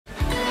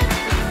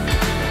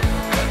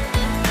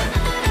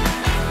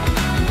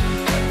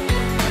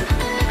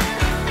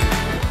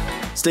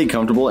Stay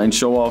comfortable and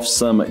show off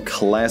some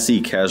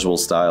classy casual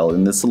style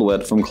in this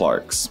silhouette from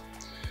Clarks.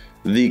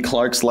 The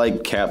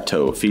Clarkslite Cap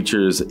toe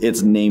features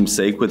its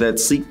namesake with that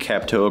sleek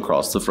cap toe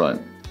across the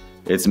front.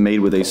 It's made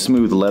with a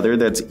smooth leather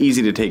that's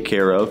easy to take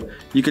care of,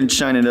 you can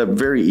shine it up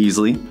very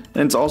easily,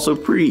 and it's also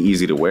pretty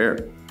easy to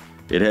wear.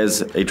 It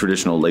has a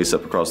traditional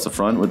lace-up across the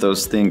front with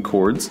those thin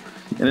cords,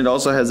 and it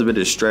also has a bit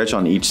of stretch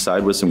on each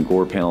side with some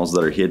gore panels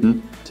that are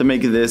hidden to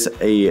make this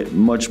a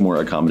much more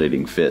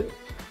accommodating fit.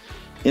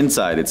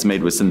 Inside, it's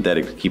made with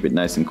synthetic to keep it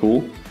nice and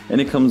cool,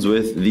 and it comes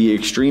with the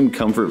Extreme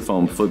Comfort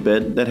Foam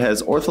footbed that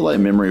has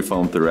Ortholite memory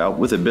foam throughout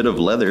with a bit of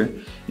leather,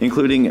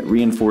 including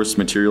reinforced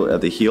material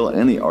at the heel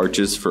and the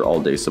arches for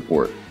all-day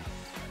support.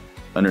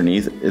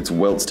 Underneath, it's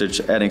welt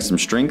stitched, adding some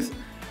strength,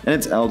 and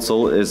its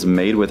outsole is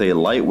made with a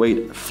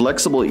lightweight,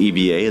 flexible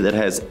EVA that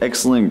has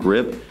excellent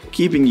grip,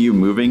 keeping you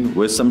moving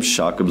with some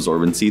shock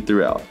absorbency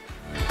throughout.